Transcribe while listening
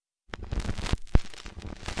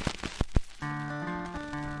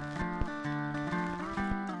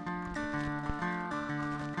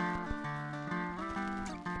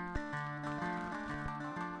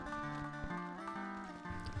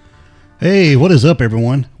Hey, what is up,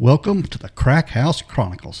 everyone? Welcome to the Crack House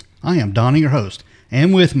Chronicles. I am Donnie, your host,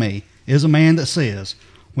 and with me is a man that says,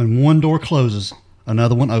 when one door closes,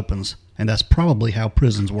 another one opens, and that's probably how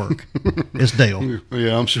prisons work. It's Dale.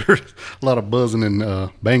 Yeah, I'm sure a lot of buzzing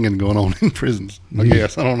and banging going on in prisons, I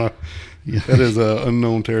guess. I don't know. Yeah. That is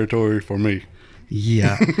unknown territory for me.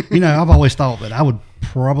 Yeah. I've always thought that I would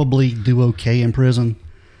probably do okay in prison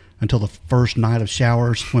until the first night of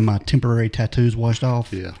showers when my temporary tattoos washed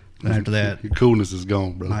off. Yeah. And after that, your coolness is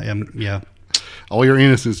gone, brother. Yeah. All your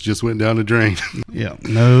innocence just went down the drain. Yeah,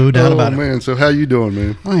 no doubt about it. Oh, man. So how you doing,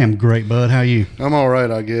 man? I am great, bud. How are you? I'm all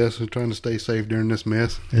right, I guess. I'm trying to stay safe during this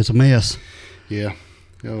mess. It's a mess. Yeah.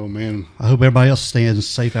 Oh, man. I hope everybody else is staying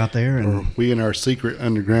safe out there. And We in our secret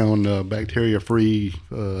underground bacteria-free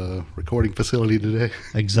recording facility today.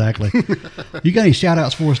 Exactly. You got any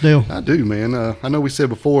shout-outs for us, Dale? I do, man. I know we said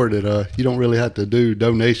before that you don't really have to do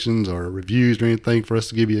donations or reviews or anything for us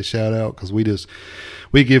to give you a shout-out, because we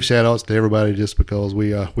give shout-outs to everybody just because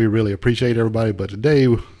we really appreciate everybody. But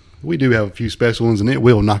today we do have a few special ones, and it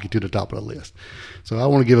will knock you to the top of the list. So I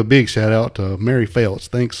want to give a big shout-out to Mary Feltz.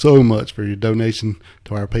 Thanks so much for your donation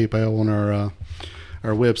to our PayPal on our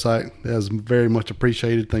website. That is very much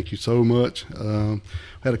appreciated. Thank you so much. We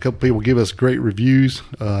had a couple people give us great reviews.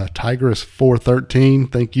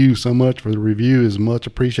 Tigress413, thank you so much for the review. Is much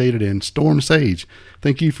appreciated. And Storm Sage,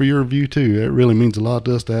 thank you for your review too. It really means a lot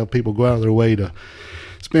to us to have people go out of their way to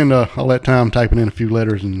spend all that time typing in a few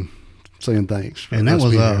letters and saying thanks. And that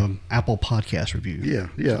was Apple Podcast review. Yeah.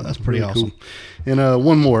 So that's pretty really awesome. Cool. And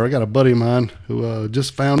one more. I got a buddy of mine who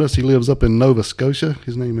just found us. He lives up in Nova Scotia.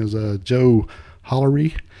 His name is Joe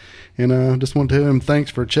Hollery. And just want to tell him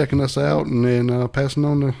thanks for checking us out and then passing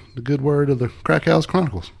on the good word of the Crack House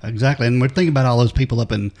Chronicles. Exactly. And we're thinking about all those people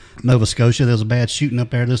up in Nova Scotia. There was a bad shooting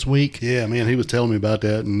up there this week. Yeah, man, he was telling me about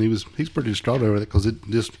that, and he's pretty distraught over it because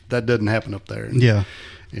that doesn't happen up there. Yeah.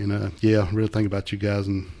 And really think about you guys,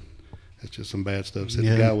 and it's just some bad stuff. Said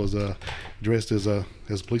Yeah. the guy was dressed as a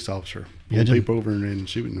police officer, pulling people over and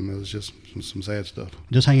shooting them. It was just some sad stuff.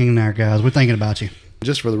 Just hanging in there, guys. We're thinking about you.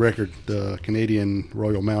 Just for the record, the Canadian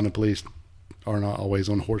Royal Mounted Police are not always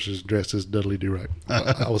on horses dressed as Dudley Do-Right.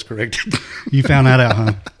 I was corrected. You found that out,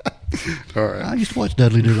 huh? All right. I used to watch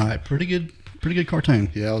Dudley Do-Right. Pretty good cartoon.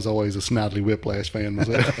 Yeah, I was always a Snidely Whiplash fan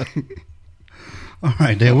myself. All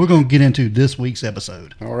right, Dale, we're going to get into this week's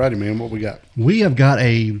episode. All righty, man. What we got? We have got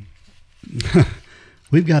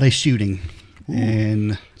we've got a shooting,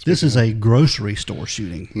 and this is a grocery store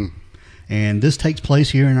shooting. And this takes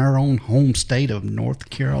place here in our own home state of North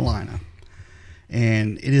Carolina.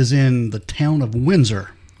 And it is in the town of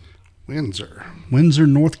Windsor,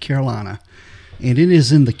 North Carolina. And it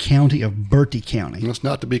is in the county of Bertie County. That's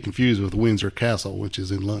not to be confused with Windsor Castle, which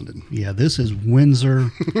is in London. Yeah, this is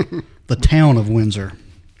Windsor, the town of Windsor.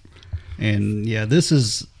 And yeah, this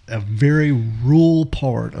is a very rural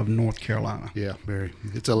part of North Carolina. Yeah, very.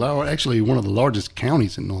 It's actually one of the largest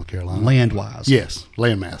counties in North Carolina. Land-wise. Yes,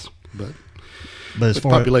 landmass. But as the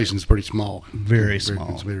far population is pretty small. Very small.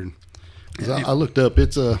 Considered. 'Cause I looked up.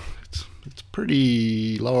 It's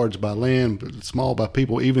pretty large by land, but small by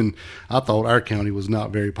people. Even I thought our county was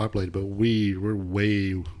not very populated, but we're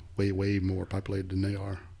way, way, way more populated than they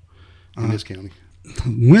are in this county.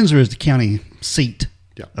 Windsor is the county seat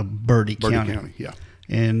of Bertie County. County. Yeah.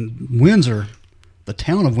 And Windsor, the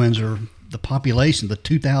town of Windsor, the population, the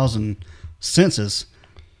 2000 census,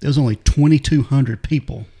 there was only 2,200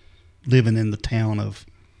 people living in the town of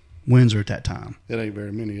Windsor at that time. That ain't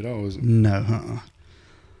very many at all, is it? No,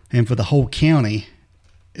 And for the whole county,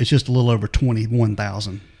 it's just a little over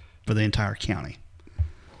 21,000 for the entire county.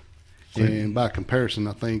 And by comparison,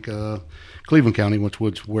 I think Cleveland County,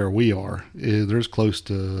 which where we are, there's close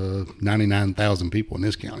to 99,000 people in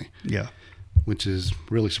this county. Yeah. Which is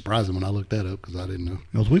really surprising when I looked that up because I didn't know.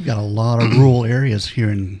 Because we've got a lot of rural areas here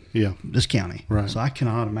in this county. Right. So I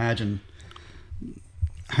cannot imagine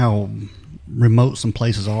how remote some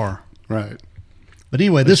places are. Right. But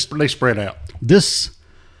anyway, they spread out. This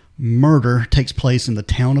murder takes place in the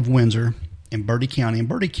town of Windsor in Bertie County. And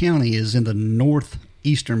Bertie County is in the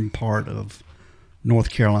northeastern part of North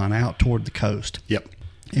Carolina, out toward the coast. Yep.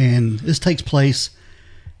 And this takes place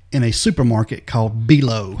in a supermarket called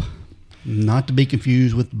Belo, not to be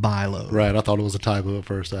confused with Bilo. Right. I thought it was a typo at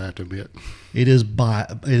first, I have to admit. It is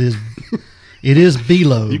Belo.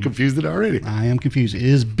 You confused it already. I am confused. It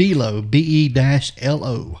is Belo,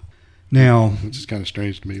 B-E-L-O. Now, which is kind of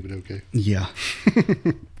strange to me, but okay. Yeah.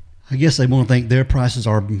 I guess they want to think their prices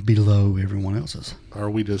are below everyone else's.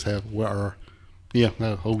 Or we just have I'll go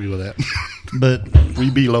with that. But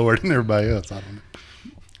we be lower than everybody else. I don't know.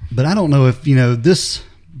 But I don't know if, this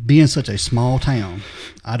being such a small town,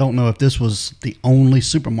 I don't know if this was the only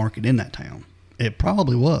supermarket in that town. It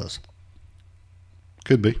probably was.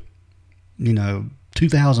 Could be.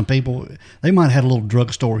 2,000 people. They might have had a little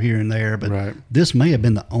drugstore here and there, but Right. this may have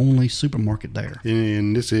been the only supermarket there.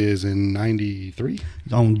 And this is in 93?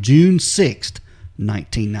 On June 6th,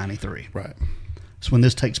 1993. Right. That's when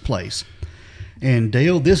this takes place. And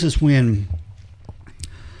Dale, this is when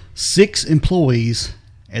 6 employees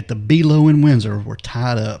at the Belo in Windsor were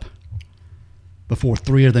tied up before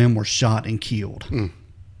 3 of them were shot and killed.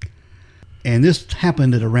 And this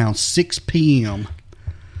happened at around 6 p.m.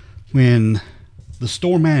 when the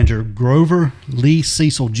store manager, Grover Lee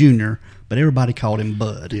Cecil Jr., but everybody called him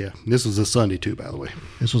Bud. Yeah. This was a Sunday, too, by the way.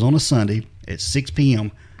 This was on a Sunday at 6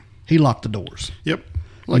 p.m. He locked the doors. Yep.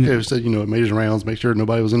 Like I said, it made his rounds, make sure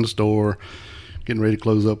nobody was in the store, getting ready to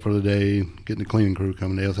close up for the day, getting the cleaning crew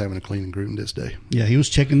coming. They was having a cleaning crew this day. Yeah, he was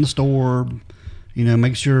checking the store,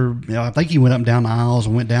 make sure. I think he went up and down the aisles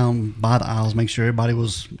and went down by the aisles, make sure everybody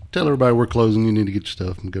was. Tell everybody we're closing. You need to get your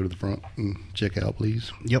stuff and go to the front and check out,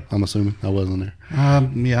 please. Yep. I'm assuming. I wasn't there.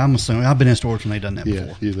 Yeah, I'm assuming. I've been in stores when they've done that Yeah,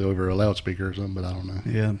 before. either over a loudspeaker or something, but I don't know.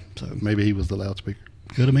 Yeah, so Maybe he was the loudspeaker.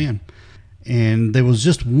 could have been. And there was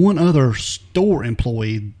just one other store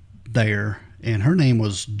employee there, and her name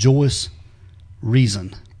was Joyce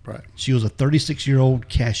Reason. Right. She was a 36-year-old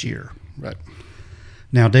cashier. Right.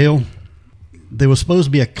 Now, Dale, there was supposed to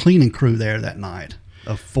be a cleaning crew there that night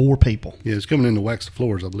of 4 people. Yeah, it's coming in to wax the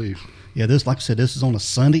floors, I believe. Yeah, like I said, this is on a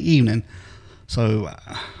Sunday evening. So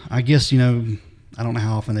I guess, I don't know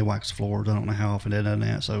how often they wax the floors. I don't know how often they done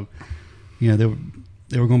that. So,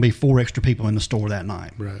 there were going to be 4 extra people in the store that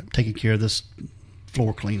night. Right. Taking care of this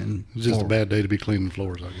floor cleaning. It was just floor. a bad day to be cleaning the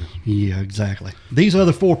floors, I guess. Yeah, exactly. These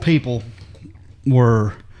other 4 people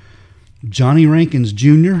were Johnny Rankins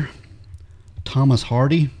Jr., Thomas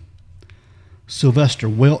Hardy, Sylvester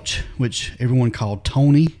Welch, which everyone called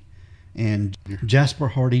Tony, and Jasper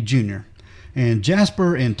Hardy Jr. And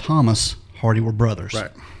Jasper and Thomas Hardy were brothers.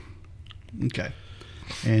 Right. Okay.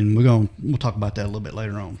 And we'll talk about that a little bit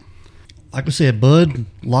later on. Like we said, Bud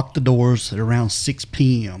locked the doors at around 6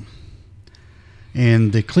 p.m.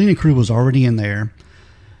 And the cleaning crew was already in there.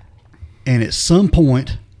 And at some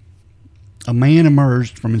point, a man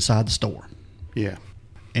emerged from inside the store. Yeah.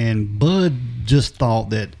 And Bud just thought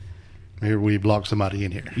that, Here we've locked somebody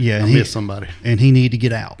in here. Yeah, I and he- missed somebody. and he needed to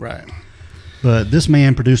get out. Right. But this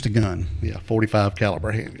man produced a gun. Yeah, 45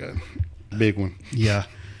 caliber handgun. Big one. Yeah.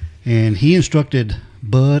 And he instructed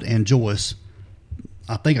Bud and Joyce,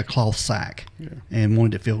 I think, a cloth sack, Yeah. and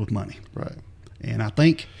wanted it filled with money. Right. And I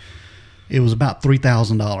think it was about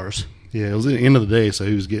 $3,000. Yeah, it was the end of the day, so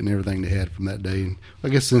he was getting everything they had from that day. And I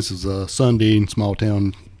guess since it's a Sunday in small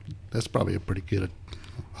town, that's probably a pretty good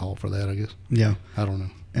haul for that, I guess. Yeah. I don't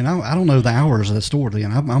know. And I don't know the hours of the store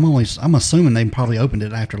then. I'm assuming they probably opened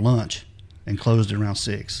it after lunch and closed it around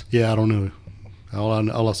 6. Yeah, I don't know.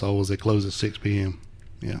 All I saw was they closed at 6 p.m.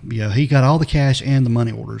 Yeah. Yeah, he got all the cash and the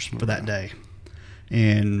money orders for that day.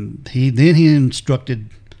 And he instructed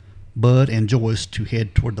Bud and Joyce to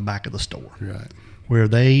head toward the back of the store, Right. where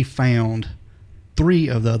they found 3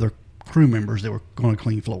 of the other crew members that were going to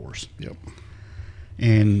clean floors. Yep.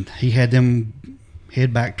 And he had them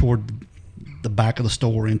head back toward the back of the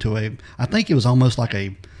store into I think it was almost like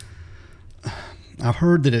I've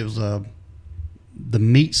heard that it was the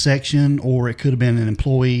meat section, or it could have been an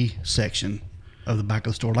employee section of the back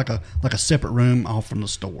of the store, like a separate room off from the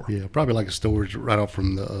store. Yeah, probably like a storage right off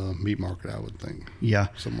from the meat market, I would think. Yeah.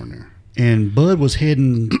 Somewhere in there. And Bud was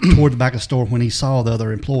heading toward the back of the store when he saw the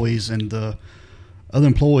other employees, and the other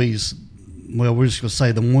employees, well, we're just going to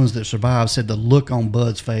say the ones that survived, said the look on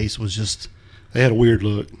Bud's face was just, They had a weird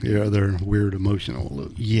look. Yeah, they're weird emotional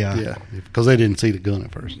look. yeah, Yeah, because they didn't see the gun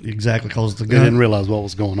at first. exactly, because the They didn't gun, realize what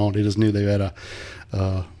was going on. They just knew they had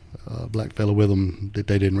a black fellow with them that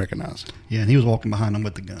they didn't recognize. yeah, and he was walking behind them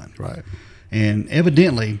with the gun. Right. And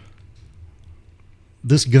evidently,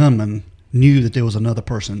 this gunman knew that there was another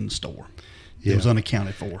person in the store. Yeah. It was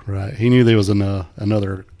unaccounted for. Right. He knew there was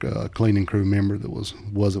another cleaning crew member that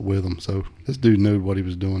wasn't with him. So this dude knew what he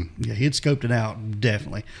was doing. Yeah, he had scoped it out,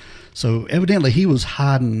 definitely. So evidently he was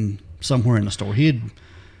hiding somewhere in the store.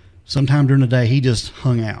 Sometime during the day, he just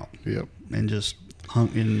hung out Yep. and just hung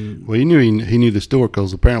in. Well, he knew the store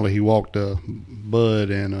because apparently he walked Bud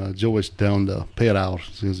and Joyce down the pet aisle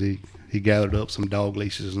since he gathered up some dog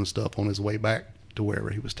leashes and stuff on his way back to wherever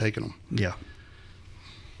he was taking them. Yeah.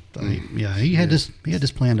 So he had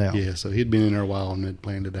this planned out. Yeah, so he'd been in there a while and had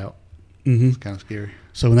planned it out. Mm-hmm. It's kind of scary.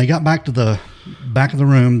 So when they got back to the back of the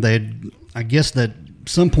room, I guess that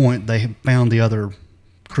some point they had found the other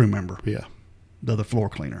crew member, Yeah. the other floor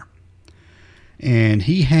cleaner. and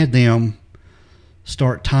he had them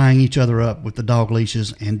start tying each other up with the dog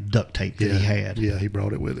leashes and duct tape that he had. Yeah, he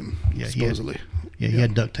brought it with him, supposedly. He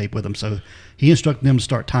had duct tape with him. So he instructed them to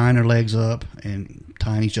start tying their legs up and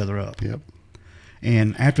tying each other up. Yep.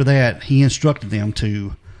 And after that, he instructed them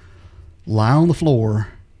to lie on the floor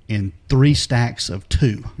in 3 stacks of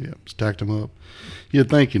 2. Yep, stacked them up.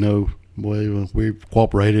 You'd think, boy, we've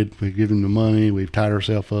cooperated, we've given him the money, we've tied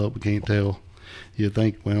ourselves up, we can't tell. You'd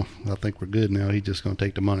think, well, I think we're good now. He's just going to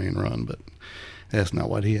take the money and run. But that's not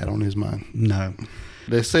what he had on his mind. No.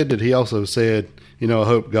 They said that he also said, I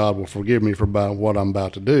hope God will forgive me for what I'm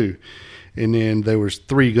about to do. And then there was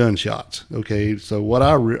 3 gunshots. Okay, so what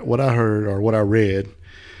I heard or what I read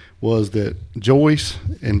was that Joyce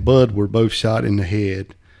and Bud were both shot in the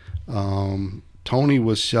head. Tony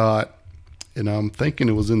was shot, and I'm thinking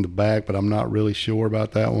it was in the back, but I'm not really sure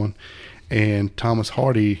about that one. And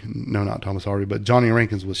Johnny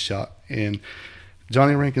Rankins was shot. And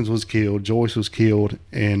Johnny Rankins was killed, Joyce was killed,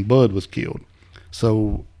 and Bud was killed.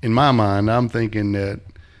 So in my mind, I'm thinking that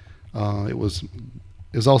it was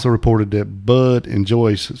also reported that Bud and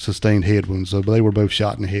Joyce sustained head wounds, so they were both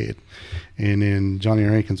shot in the head. And then Johnny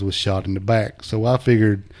Rankins was shot in the back. So I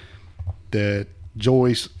figured that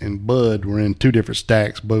Joyce and Bud were in 2 different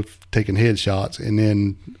stacks, both taking headshots, and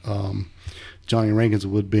then Johnny Rankins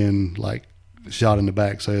would have been like shot in the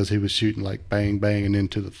back. So as he was shooting, like bang, bang, and then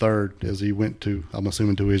to the third as he went to, I'm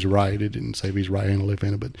assuming to his right. It didn't say if he's right-handed or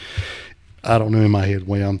left-handed, but I don't know in my head the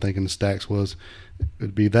way I'm thinking the stacks was. It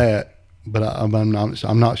would be that, but I'm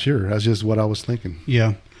not sure. That's just what I was thinking.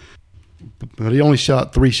 Yeah. But he only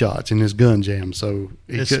shot 3 shots in his gun jam, so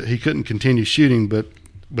he couldn't continue shooting. But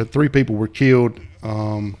 3 people were killed.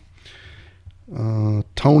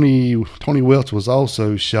 Tony Welch was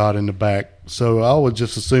also shot in the back, so I was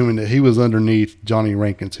just assuming that he was underneath Johnny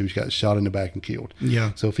Rankins, who got shot in the back and killed.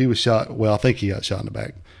 Yeah. So if he was shot, well, I think he got shot in the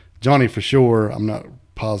back. Johnny for sure. I'm not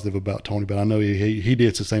positive about Tony, but I know he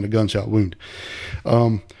did sustain a gunshot wound.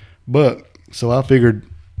 But so I figured,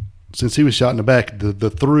 since he was shot in the back, the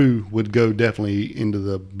through would go definitely into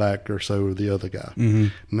the back or so of the other guy. Mm-hmm.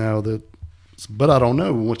 Now but I don't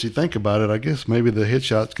know. Once you think about it, I guess maybe the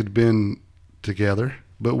headshots could have been together,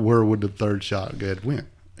 but where would the third shot get went?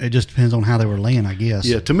 It just depends on how they were laying, I guess.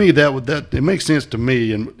 Yeah, to me that it makes sense to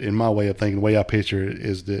me in my way of thinking. The way I picture it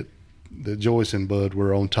is that Joyce and Bud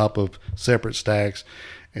were on top of separate stacks,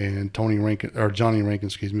 and Johnny Rankin,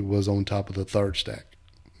 was on top of the third stack.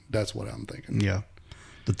 That's what I'm thinking. Yeah.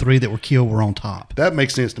 The 3 that were killed were on top. That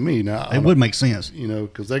makes sense to me. Now it would make sense,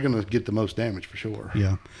 because they're going to get the most damage for sure.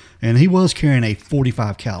 Yeah, and he was carrying a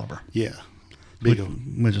 .45 caliber. Yeah, which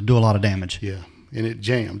would do a lot of damage. Yeah, and it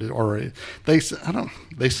jammed,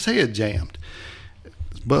 they say it jammed,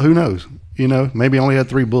 but who knows? Maybe only had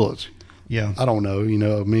 3 bullets. Yeah, I don't know.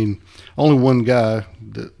 I mean, only one guy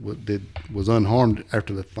that was unharmed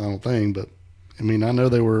after the final thing, but. I mean, I know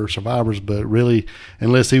they were survivors, but really,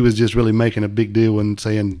 unless he was just really making a big deal and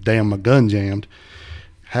saying, damn, my gun jammed,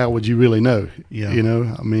 how would you really know? Yeah.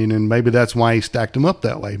 I mean, and maybe that's why he stacked them up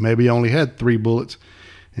that way. Maybe he only had 3 bullets,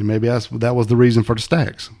 and maybe that was the reason for the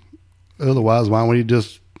stacks. Otherwise, why would he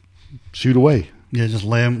just shoot away? Yeah, just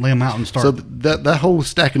lay them out and start. So that whole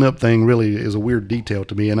stacking up thing really is a weird detail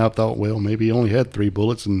to me, and I thought, well, maybe he only had 3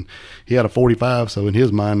 bullets, and he had a .45, so in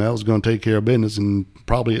his mind, that was going to take care of business, and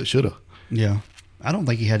probably it should have. Yeah. I don't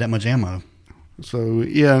think he had that much ammo. So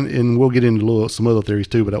yeah, and we'll get into some other theories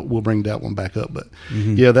too, but we'll bring that one back up. But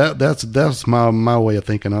yeah, that's my way of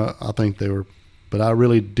thinking. I think they were, but I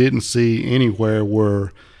really didn't see anywhere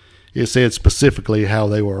where it said specifically how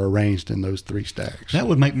they were arranged in those 3 stacks. That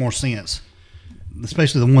would make more sense,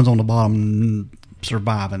 especially the ones on the bottom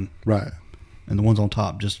surviving, right, and the ones on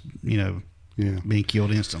top just being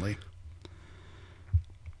killed instantly.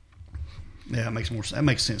 Yeah, that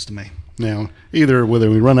makes sense to me. Now, either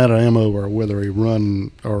whether we run out of ammo or whether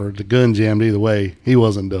the gun jammed, either way, he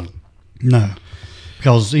wasn't done. No,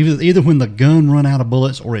 because either when the gun run out of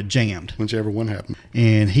bullets or it jammed. Whichever one happened.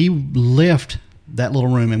 And he left that little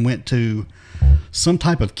room and went to some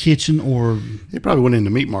type of kitchen or... He probably went in the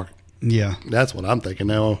meat market. Yeah. That's what I'm thinking.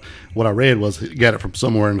 Now, what I read was he got it from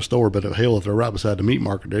somewhere in the store, but hell, if they're right beside the meat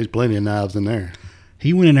market, there's plenty of knives in there.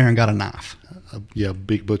 He went in there and got a knife. A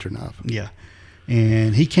big butcher knife. Yeah.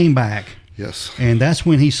 And he came back. Yes. And that's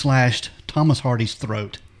when he slashed Thomas Hardy's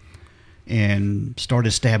throat and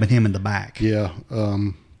started stabbing him in the back. Yeah.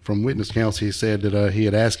 From witness counts, he said that he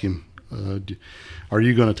had asked him, are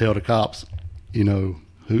you going to tell the cops,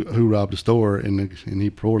 who robbed the store? And he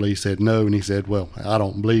poorly said no. And he said, well, I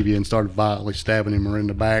don't believe you, and started violently stabbing him in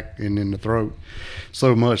the back and in the throat.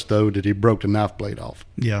 So much, though, that he broke the knife blade off.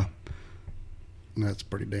 Yeah. And that's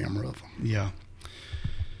pretty damn rough. Yeah.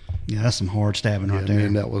 Yeah, that's some hard stabbing right Yeah, there.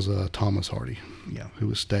 and that was Thomas Hardy, Yeah. who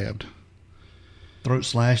was stabbed. Throat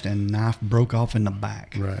slashed and knife broke off in the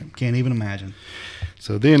back. Right. Can't even imagine.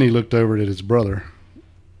 So then he looked over at his brother,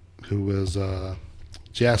 who was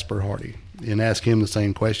Jasper Hardy, and asked him the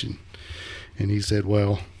same question. And he said,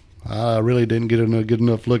 well, I really didn't get a good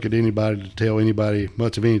enough look at anybody to tell anybody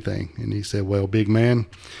much of anything. And he said, well, big man,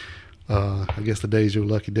 I guess the day's your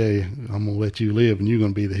lucky day. I'm going to let you live, and you're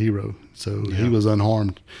going to be the hero. So he was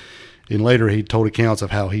unharmed. And later he told accounts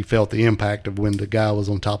of how he felt the impact of when the guy was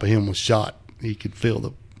on top of him was shot. He could feel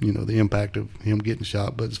the impact of him getting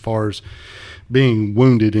shot. But as far as being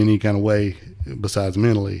wounded in any kind of way, besides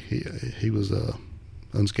mentally, he was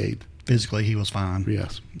unscathed. Physically, he was fine.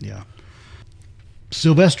 Yes. Yeah.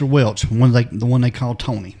 Sylvester Welch, the one they called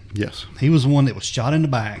Tony. Yes. He was the one that was shot in the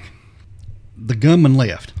back. The gunman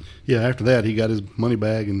left. Yeah, after that, he got his money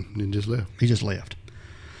bag and just left. He just left.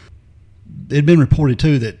 It had been reported,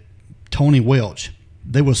 too, that Tony Welch,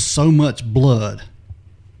 there was so much blood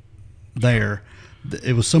there.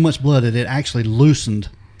 It was so much blood that it actually loosened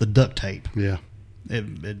the duct tape. Yeah.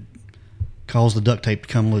 It caused the duct tape to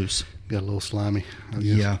come loose. Got a little slimy, I guess.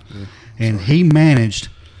 Yeah. And he managed,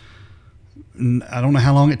 I don't know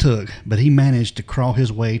how long it took, but he managed to crawl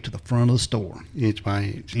his way to the front of the store. Inch by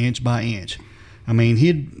inch. Inch by inch. I mean,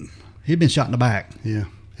 he'd been shot in the back. Yeah.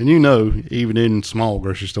 And even in small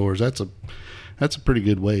grocery stores, that's a pretty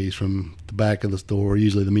good ways from the back of the store.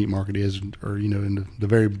 Usually the meat market is, or, in the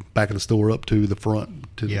very back of the store up to the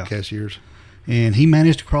front to the cashiers. And he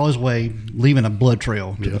managed to crawl his way, leaving a blood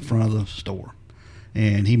trail to the front of the store.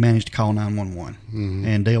 And he managed to call 911. Mm-hmm.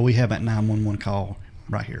 And Dale, we have that 911 call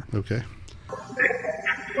right here. Okay.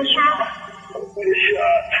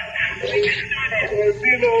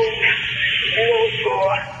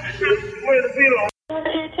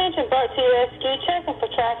 Your attention, Bart to your rescue. Checking for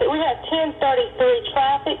traffic. We have 1033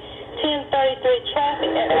 traffic. 1033 traffic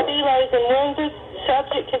at Speedways in Windsor.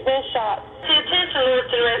 Subject has been shot. To your attention,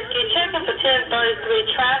 Lewiston Rescue. Checking for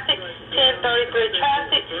 1033 traffic. 1033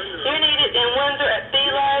 traffic. You're needed in Windsor at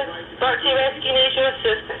Speedways. Bart to your rescue needs your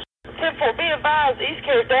assistance. 10-4, be advised, East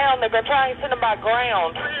Care's down. They've been trying to send them by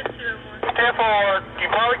ground. 10-4, you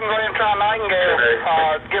probably can go ahead and try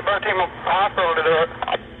Nightingale. Get Burt Team Hospital to do it.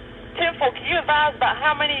 10-4, can you advise about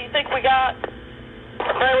how many you think we got? I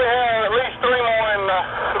think we have at least 3 more in the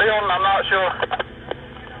building, I'm not sure.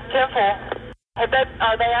 10-4,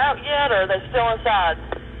 are they out yet, or are they still inside?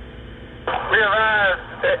 Be advised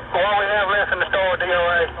that what we have left in the store,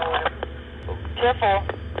 DOA.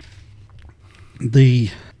 10-4. The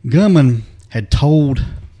gunman had told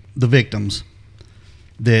the victims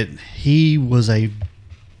that he was a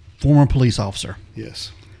former police officer.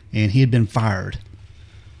 Yes. And he had been fired.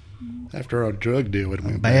 After a drug deal, it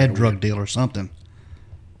went A bad drug weird. deal or something.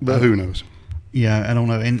 But who knows? Yeah, I don't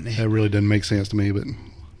know. And That really doesn't make sense to me, but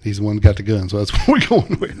he's the one that got the gun, so that's what we're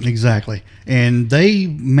going with. exactly. And they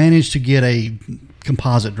managed to get a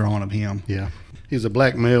composite drawing of him. Yeah. He's a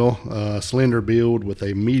black male, slender build with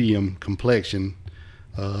a medium complexion,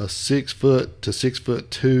 6 foot to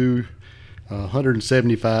 6'2",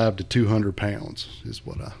 175 to 200 pounds is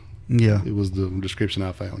what it was the description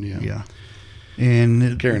I found. Yeah.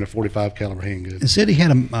 And carrying a .45 caliber handgun. It said he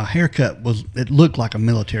had a haircut. It looked like a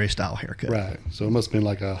military style haircut. Right. So it must have been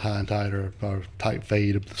like a high and tight or tight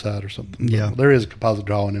fade up the side or something. Yeah. But there is a composite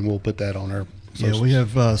drawing, and we'll put that on our socials. Yeah, we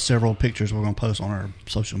have several pictures we're going to post on our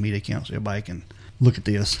social media accounts so everybody can look at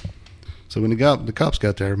this. So when the cops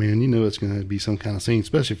got there, man, you knew it's going to be some kind of scene,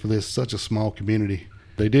 especially for this such a small community.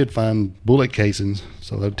 They did find bullet casings,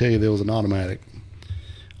 so they'll tell you there was an automatic.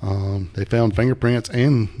 They found fingerprints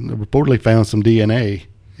and reportedly found some DNA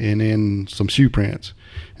and then some shoe prints.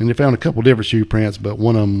 And they found a couple different shoe prints, but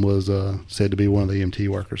one of them was said to be one of the EMT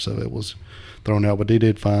workers, so it was thrown out. But they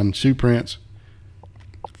did find shoe prints,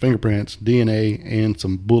 fingerprints, DNA, and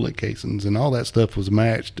some bullet casings. And all that stuff was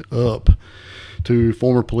matched up to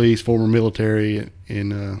former police, former military,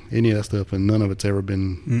 and any of that stuff, and none of it's ever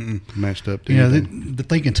been matched up to anything. They're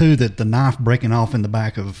thinking, too, that the knife breaking off in the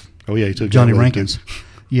back of he took Johnny that away, Rankins.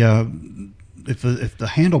 Yeah, if the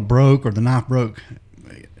handle broke or the knife broke,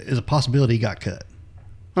 is a possibility he got cut.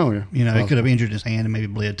 Oh, yeah. It could have injured his hand and maybe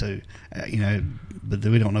bled too. But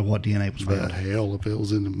we don't know what DNA was But found. hell, if it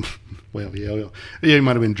was in the... Well, yeah, he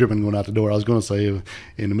might have been dripping going out the door. I was going to say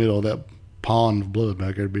in the middle of that pond of blood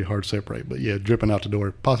back there, it'd be hard to separate. But, yeah, dripping out the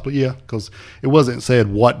door. Possibly, yeah, because it wasn't said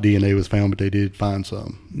what DNA was found, but they did find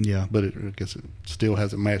some. Yeah. But I guess it still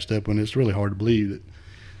hasn't matched up, and it's really hard to believe that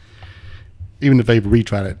even if they've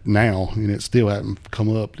retried it now and it still hasn't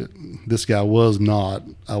come up, that this guy was not,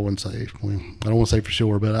 I wouldn't say, well, I don't want to say for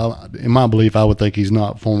sure, but in my belief, I would think he's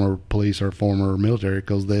not former police or former military,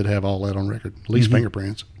 because they'd have all that on record, at least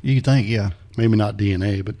fingerprints. You think, yeah. Maybe not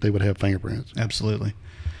DNA, but they would have fingerprints. Absolutely.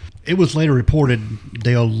 It was later reported,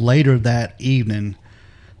 Dale, later that evening,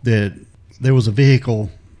 that there was a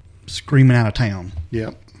vehicle screaming out of town.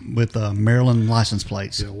 Yeah. With Maryland license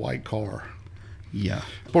plates. Yeah, white car. Yeah.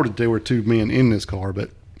 Reported there were 2 men in this car, but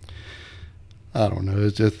I don't know.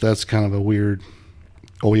 It's just, that's kind of a weird.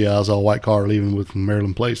 Oh yeah, I saw a white car leaving with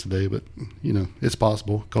Maryland plates today, but it's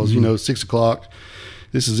possible, because 6 o'clock.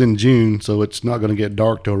 This is in June, so it's not going to get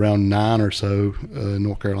dark till around 9 or so in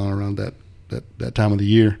North Carolina, around that time of the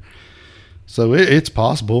year. So it's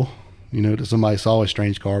possible, that somebody saw a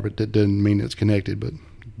strange car, but that doesn't mean it's connected, but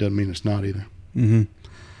doesn't mean it's not either. Mm-hmm.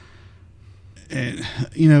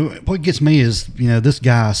 And, what gets me is, this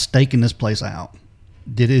guy staking this place out.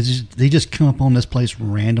 Did he just come up on this place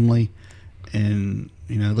randomly, and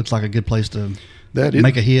it looks like a good place to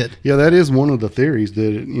make a hit? Yeah, that is one of the theories,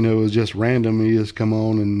 that it was just random. He just come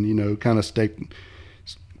on and kind of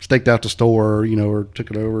staked out the store, or took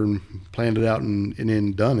it over and planned it out and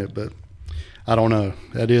then done it. But I don't know.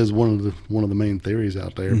 That is one of the main theories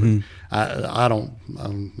out there. Mm-hmm. But I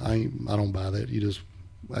don't buy that. You just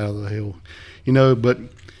out of the hell, But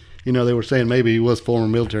they were saying maybe he was former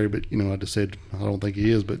military, but I just said I don't think he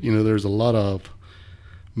is. But there's a lot of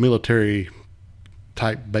military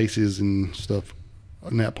type bases and stuff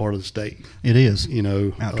in that part of the state. It is,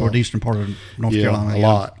 out toward the eastern part of North Carolina. A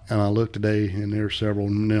lot. And I looked today, and there's several.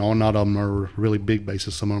 Not all of them are really big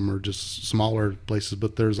bases. Some of them are just smaller places,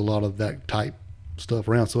 but there's a lot of that type stuff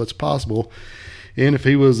around. So it's possible. And if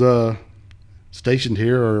he was stationed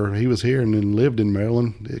here, or he was here and then lived in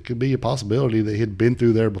Maryland, it could be a possibility that he'd been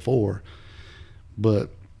through there before. But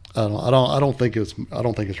I don't think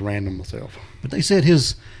it's random myself. But they said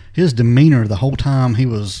his demeanor the whole time, he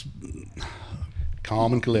was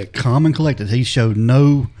calm and collected. He showed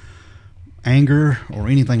no anger or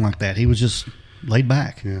anything like that. He was just laid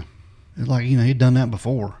back. Yeah. It's like, he'd done that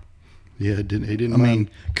before. Yeah, he didn't I mean,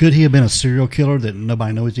 could he have been a serial killer that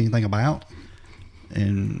nobody knows anything about?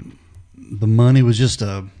 And the money was just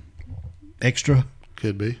a extra?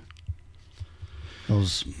 Could be.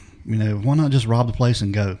 Because, why not just rob the place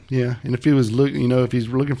and go? Yeah, and if he was if he's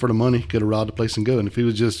looking for the money, he could have robbed the place and go. And if he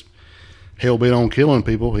was just hell-bent on killing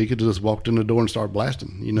people, he could have just walked in the door and start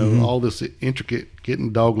blasting. All this intricate,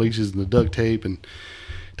 getting dog leashes and the duct tape and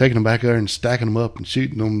taking them back there and stacking them up and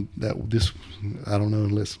shooting them. I don't know,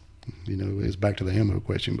 unless, it's back to the ammo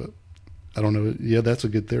question, but I don't know. Yeah, that's a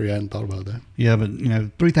good theory. I hadn't thought about that. Yeah, but,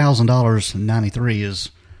 $3,000 in 93 is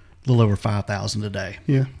a little over $5,000 today.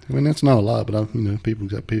 Yeah, I mean, that's not a lot, but, people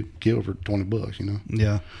got killed for $20,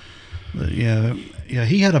 Yeah. But yeah,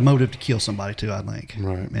 he had a motive to kill somebody too, I think.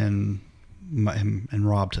 Right. And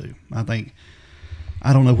rob too. I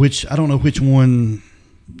don't know which one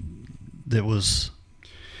that was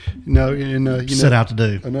set out to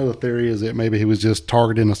do. Another theory is that maybe he was just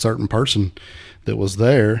targeting a certain person that was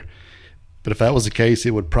there. But if that was the case,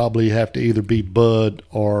 it would probably have to either be Bud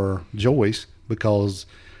or Joyce, because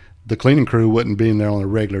the cleaning crew wouldn't be in there on a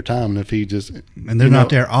regular time. And if he just... And they're not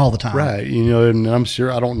there all the time. Right. And I'm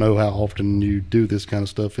sure, I don't know how often you do this kind of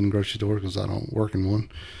stuff in the grocery store, because I don't work in one.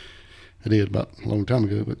 I did about a long time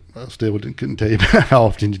ago, but I still couldn't tell you how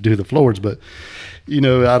often you do the floors. But, I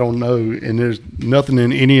don't know. And there's nothing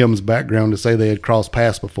in any of them's background to say they had crossed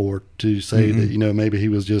paths before, to say that, maybe he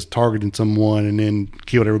was just targeting someone and then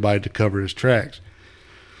killed everybody to cover his tracks.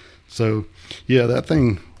 So, yeah, that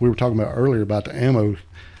thing we were talking about earlier about the ammo,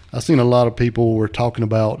 I've seen a lot of people were talking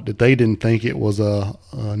about that they didn't think it was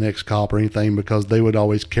an ex-cop or anything, because they would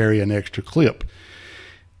always carry an extra clip.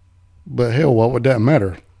 But hell, what would that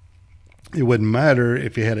matter? It wouldn't matter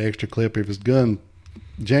if he had an extra clip if his gun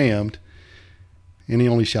jammed and he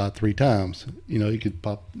only shot 3 times. He could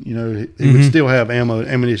pop, he would still have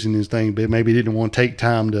ammunition in his thing, but maybe he didn't want to take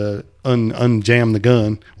time to unjam the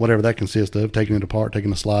gun, whatever that consists of, taking it apart,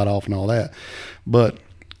 taking the slide off and all that. But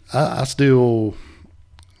I still,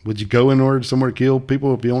 would you go in order somewhere to kill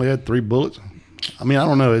people if you only had 3 bullets? I mean, I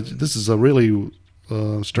don't know. This is a really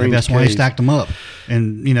strange Maybe that's case. why he stacked them up,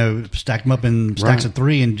 and stacked them up in stacks of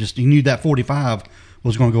 3, and just he knew that 45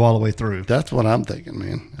 was going to go all the way through. That's what I'm thinking,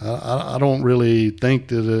 man. I don't really think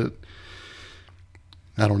that it.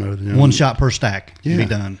 I don't know. One shot per stack to be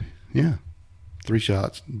done. Yeah, 3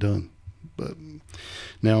 shots done. But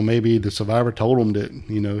now maybe the survivor told him that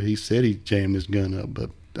he said he jammed his gun up, but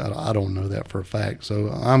I don't know that for a fact. So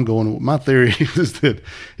I'm going. My theory is that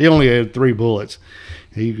he only had 3 bullets.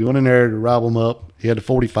 He went in there to rob them up. He had a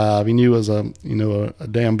 45. He knew it was a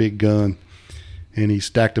damn big gun, and he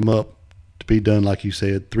stacked them up to be done, like you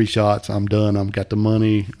said. 3 shots, I'm done. I've got the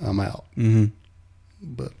money. I'm out. Mm-hmm.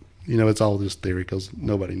 But it's all just theory because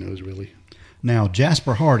nobody knows really. Now,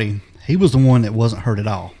 Jasper Hardy, he was the one that wasn't hurt at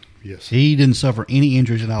all. Yes. He didn't suffer any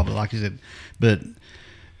injuries at all, but like I said, but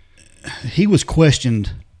he was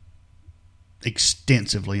questioned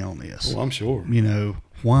extensively on this. Oh, I'm sure.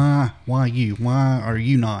 Why you? Why are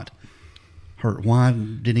you not hurt? Why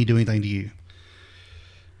didn't he do anything to you?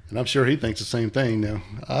 And I'm sure he thinks the same thing now.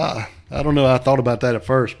 I don't know. I thought about that at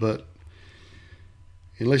first, but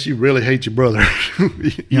unless you really hate your brother,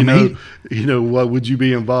 what would you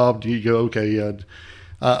be involved? You go, okay,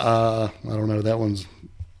 I don't know. That one's.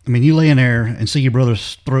 I mean, you lay in there and see your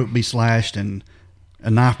brother's throat be slashed and a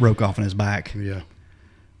knife broke off in his back. Yeah.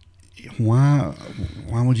 Why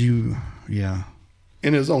would you? Yeah.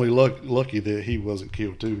 And it was only lucky that he wasn't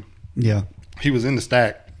killed too. Yeah. He was in the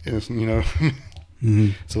stack, Mm-hmm.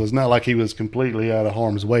 So it's not like he was completely out of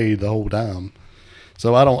harm's way the whole time.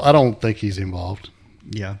 So I don't think he's involved.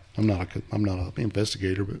 Yeah. I'm not an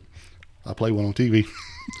investigator, but I play one on TV.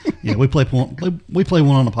 Yeah, we play one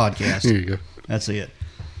on the podcast. Here you go. That's it.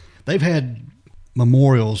 They've had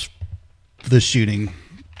memorials for this shooting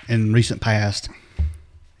in recent past,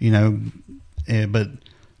 but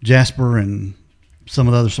Jasper and some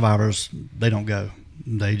of the other survivors, they don't go.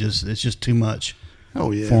 It's just too much.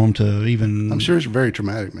 Oh yeah. For them to even. I'm sure it's very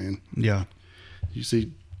traumatic, man. Yeah. You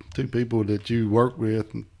see 2 people that you work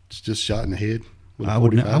with and it's just shot in the head. I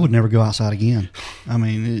would never go outside again. I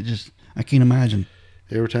mean, I can't imagine.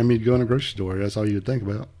 Every time you'd go in a grocery store, that's all you'd think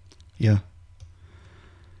about. Yeah.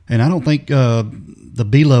 And I don't think the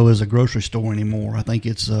Belo is a grocery store anymore. I think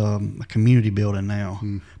it's a community building now.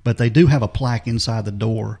 But they do have a plaque inside the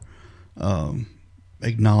door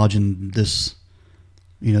acknowledging this,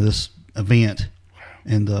 this event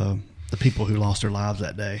and the people who lost their lives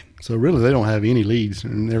that day. So really, they don't have any leads,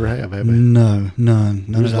 and never have they? No, none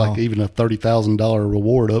There's at like all. even a $30,000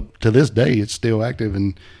 reward up to this day. It's still active,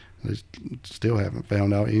 and they still haven't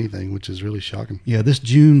found out anything, which is really shocking. Yeah, this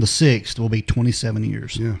June the 6th will be 27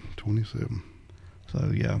 years. Yeah, 27.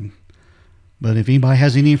 So yeah, but if anybody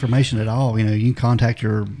has any information at all, you can contact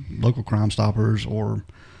your local Crime Stoppers, or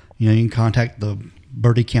you can contact the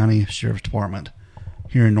Bertie County Sheriff's Department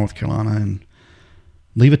here in North Carolina and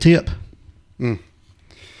leave a tip.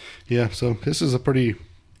 Yeah, so this is a pretty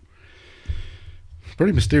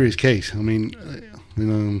mysterious case. I mean,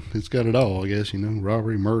 it's got it all, I guess,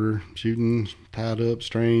 robbery, murder, shooting, tied up,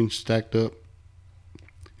 strange, stacked up.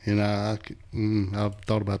 And I've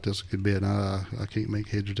thought about this a good bit. I can't make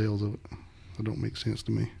heads or tails of it. It don't make sense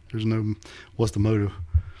to me. What's the motive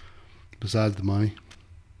besides the money?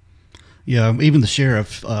 Yeah, even the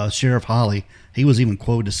sheriff, Sheriff Holly, he was even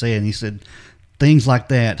quoted to say it, and he said, things like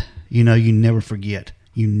that, you never forget.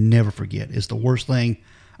 You never forget. It's the worst thing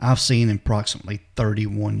I've seen in approximately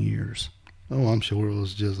 31 years. Oh, I'm sure it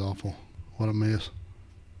was just awful. What a mess.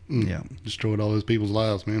 Yeah. Destroyed all those people's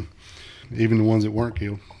lives, man. Even the ones that weren't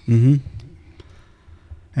killed. Mm-hmm.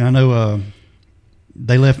 And I know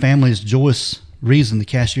they left families. Joyce Reason, the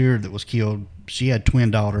cashier that was killed, she had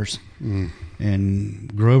twin daughters.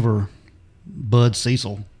 And Grover Bud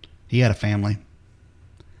Cecil, he had a family.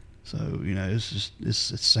 So, it's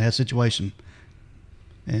a sad situation.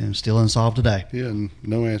 And still unsolved today. Yeah, and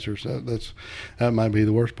no answers. That might be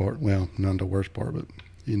the worst part. Well, not the worst part, but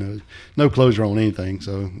no closure on anything.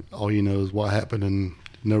 So all you know is what happened, and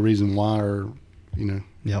no reason why, or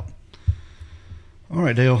Yep. All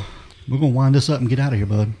right, Dale. We're gonna wind this up and get out of here,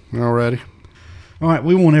 bud. Alrighty. All right.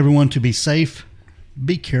 We want everyone to be safe,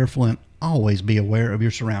 be careful, and always be aware of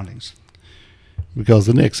your surroundings. Because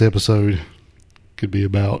the next episode could be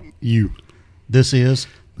about you. This is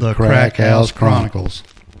the Crack House Chronicles.